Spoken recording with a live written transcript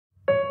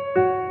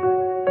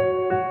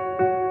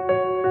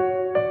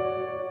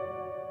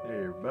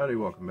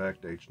welcome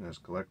back to H&S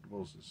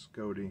Collectibles. This is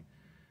Cody.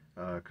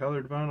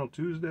 Colored Vinyl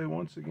Tuesday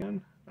once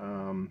again.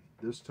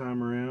 This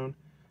time around,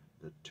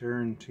 the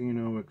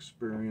Tarantino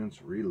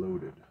Experience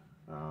Reloaded.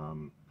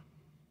 Kind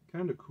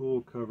of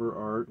cool cover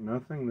art,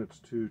 nothing that's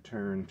too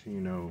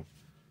Tarantino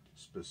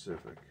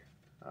specific.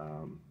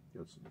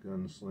 Got some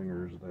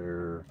gunslingers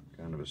there,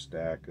 kind of a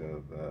stack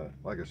of,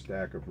 like a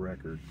stack of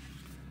records.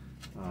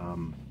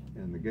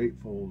 And the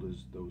gatefold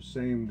is those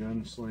same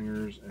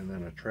gunslingers, and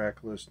then a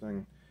track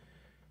listing.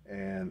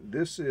 And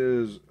this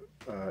is,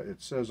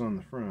 it says on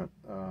the front,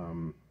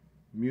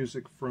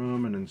 music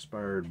from and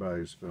inspired by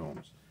his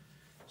films.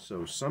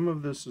 So some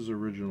of this is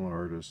original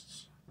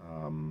artists,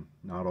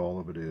 not all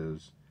of it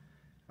is.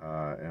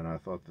 And I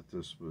thought that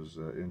this was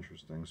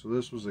interesting. So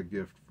this was a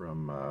gift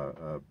from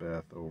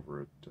Beth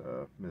over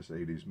at Miss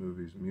 80s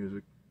Movies and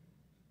Music.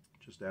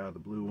 Just out of the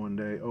blue one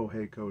day. Oh,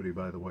 hey Cody,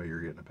 by the way,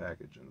 you're getting a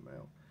package in the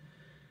mail.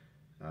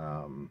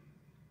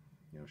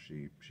 You know,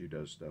 she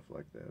does stuff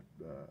like that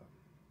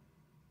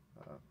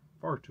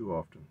far too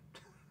often.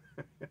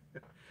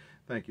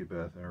 Thank you,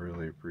 Beth. I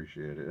really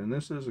appreciate it. And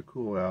this is a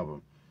cool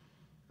album.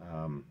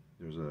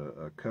 There's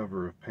a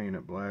cover of Paint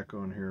It Black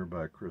on here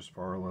by Chris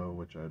Farlow,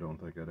 which I don't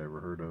think I'd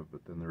ever heard of,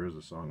 but then there is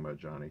a song by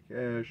Johnny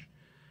Cash.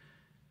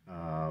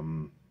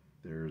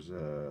 There's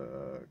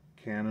a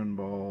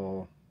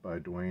Cannonball by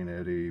Dwayne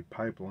Eddy,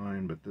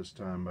 Pipeline, but this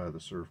time by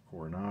the Surf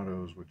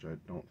Coronados, which I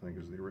don't think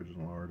is the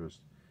original artist.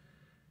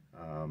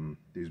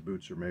 These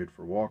Boots Are Made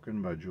for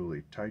Walking by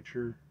Julie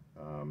Teicher,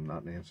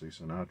 not Nancy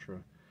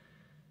Sinatra.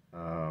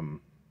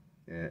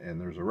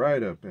 And there's a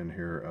write-up in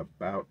here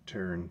about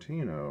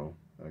Tarantino.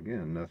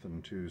 Again,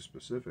 nothing too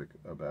specific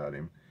about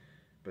him.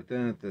 But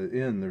then at the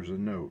end, there's a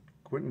note.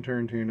 Quentin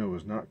Tarantino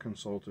was not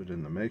consulted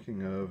in the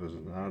making of,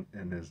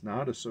 and is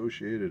not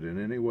associated in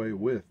any way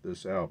with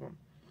this album.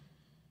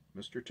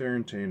 Mr.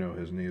 Tarantino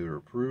has neither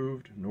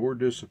approved nor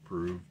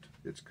disapproved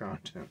its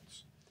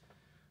contents.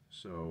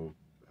 So,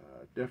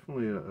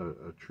 definitely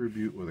a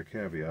tribute with a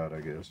caveat, I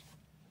guess.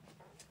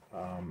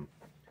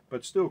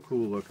 But still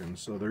cool looking.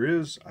 So there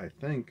is, I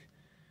think,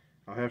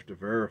 I'll have to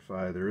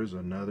verify, there is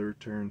another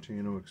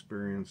Tarantino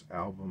Experience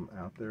album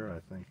out there. I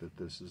think that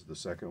this is the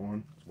second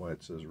one. That's why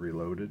it says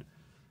Reloaded.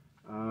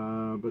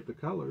 But the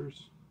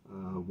colors,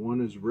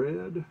 one is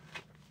red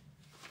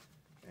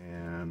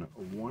and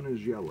one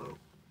is yellow.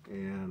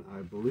 And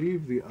I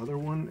believe the other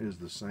one is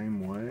the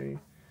same way.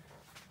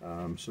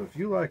 So if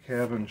you like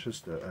having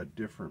just a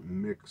different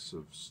mix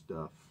of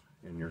stuff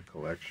in your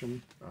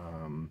collection,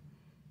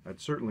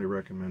 I'd certainly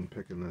recommend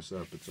picking this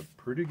up. It's a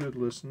pretty good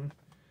listen.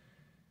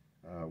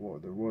 Well,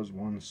 there was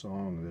one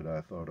song that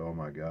I thought, oh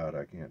my God,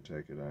 I can't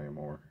take it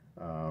anymore.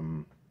 I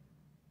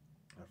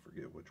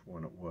forget which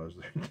one it was.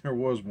 There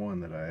was one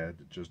that I had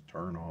to just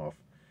turn off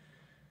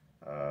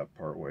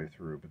partway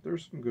through, but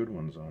there's some good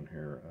ones on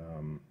here.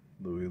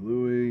 Louie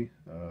Louie,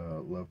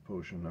 Love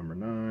Potion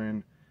 #9,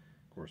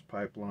 of course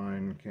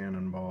Pipeline,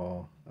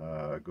 Cannonball,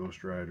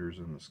 Ghost Riders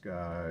in the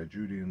Sky,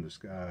 Judy in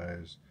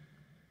Disguise,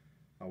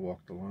 I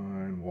Walk the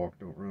Line, Walk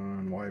Don't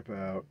Run,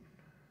 Wipeout,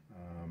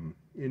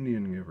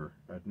 Indian Giver.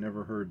 I'd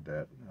never heard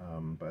that,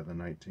 by the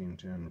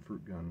 1910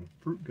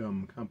 Fruit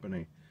Gum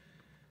Company.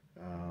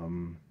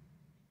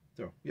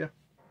 So yeah,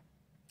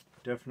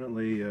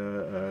 definitely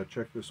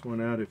check this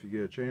one out if you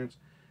get a chance.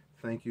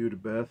 Thank you to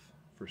Beth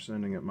for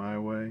sending it my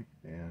way,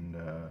 and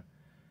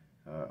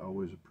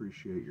always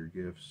appreciate your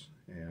gifts,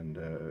 and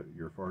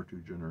you're far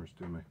too generous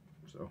to me.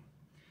 So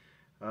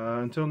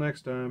until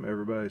next time,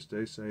 everybody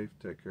stay safe,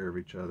 take care of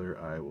each other.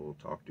 I will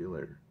talk to you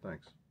later.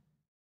 Thanks.